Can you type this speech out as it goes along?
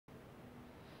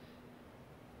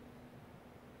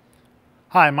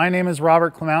Hi, my name is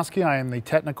Robert Klimowski. I am the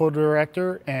Technical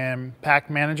Director and Pack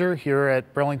Manager here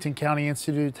at Burlington County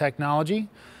Institute of Technology.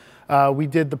 We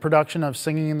did the production of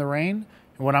Singing in the Rain,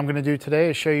 and what I'm going to do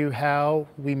today is show you how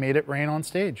we made it rain on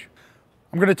stage.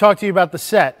 I'm going to talk to you about the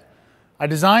set. I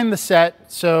designed the set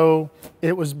so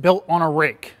it was built on a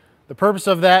rake. The purpose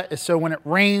of that is so when it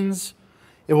rains,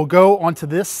 it will go onto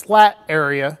this slat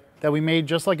area that we made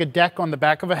just like a deck on the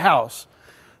back of a house.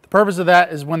 The purpose of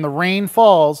that is when the rain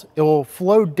falls, it will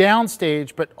flow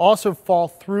downstage, but also fall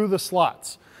through the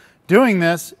slots. Doing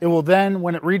this, it will then,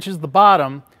 when it reaches the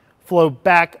bottom, flow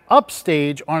back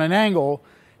upstage on an angle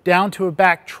down to a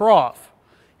back trough.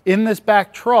 In this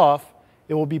back trough,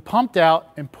 it will be pumped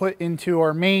out and put into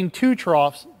our main two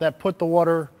troughs that put the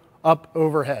water up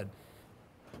overhead.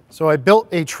 So I built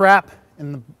a trap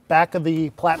in the back of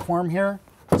the platform here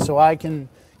so I can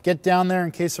get down there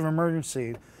in case of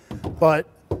emergency. But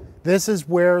this is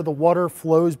where the water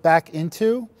flows back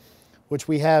into, which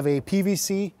we have a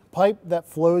PVC pipe that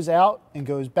flows out and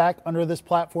goes back under this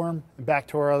platform and back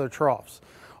to our other troughs.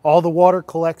 All the water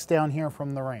collects down here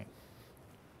from the rain.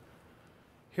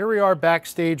 Here we are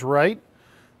backstage right.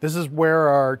 This is where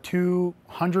our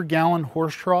 200-gallon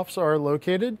horse troughs are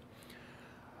located.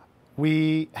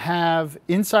 We have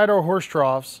inside our horse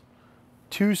troughs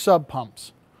two sub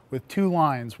pumps with two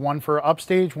lines, one for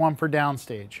upstage, one for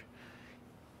downstage.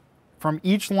 From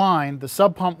each line, the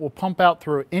sub pump will pump out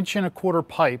through an 1.25 inch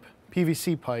pipe,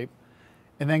 PVC pipe,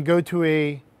 and then go to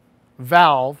a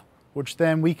valve, which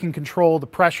then we can control the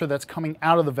pressure that's coming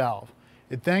out of the valve.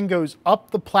 It then goes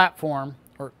up the platform,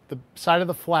 or the side of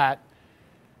the flat,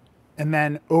 and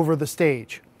then over the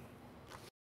stage.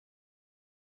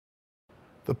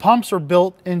 The pumps are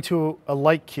built into a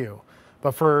light queue,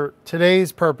 but for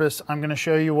today's purpose, I'm going to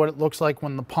show you what it looks like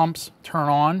when the pumps turn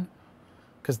on,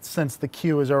 since the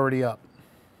queue is already up.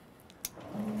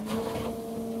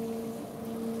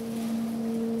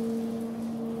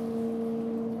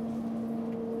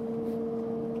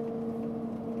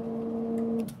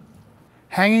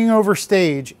 Hanging over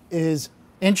stage is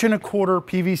 1.25 inch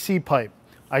PVC pipe.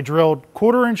 I drilled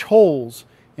 1/4 inch holes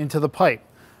into the pipe.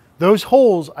 Those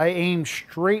holes I aimed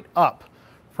straight up.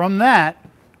 From that,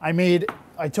 I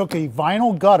took a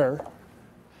vinyl gutter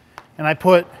and I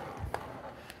put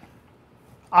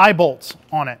eye bolts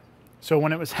on it. So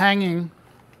when it was hanging,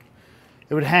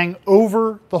 it would hang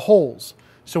over the holes.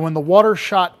 So when the water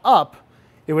shot up,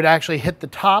 it would actually hit the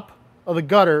top of the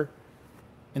gutter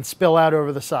and spill out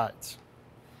over the sides.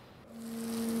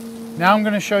 Now I'm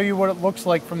going to show you what it looks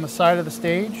like from the side of the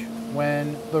stage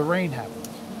when the rain happens.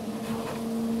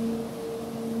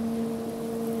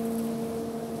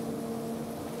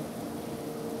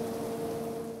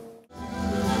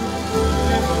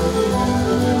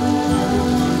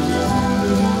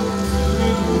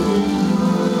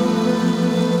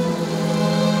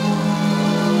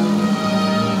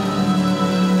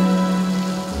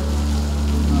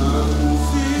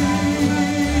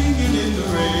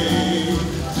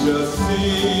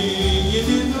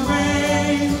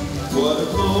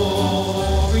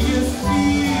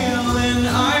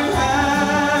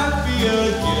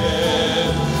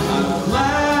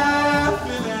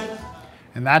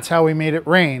 And that's how we made it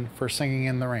rain for Singing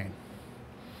in the Rain.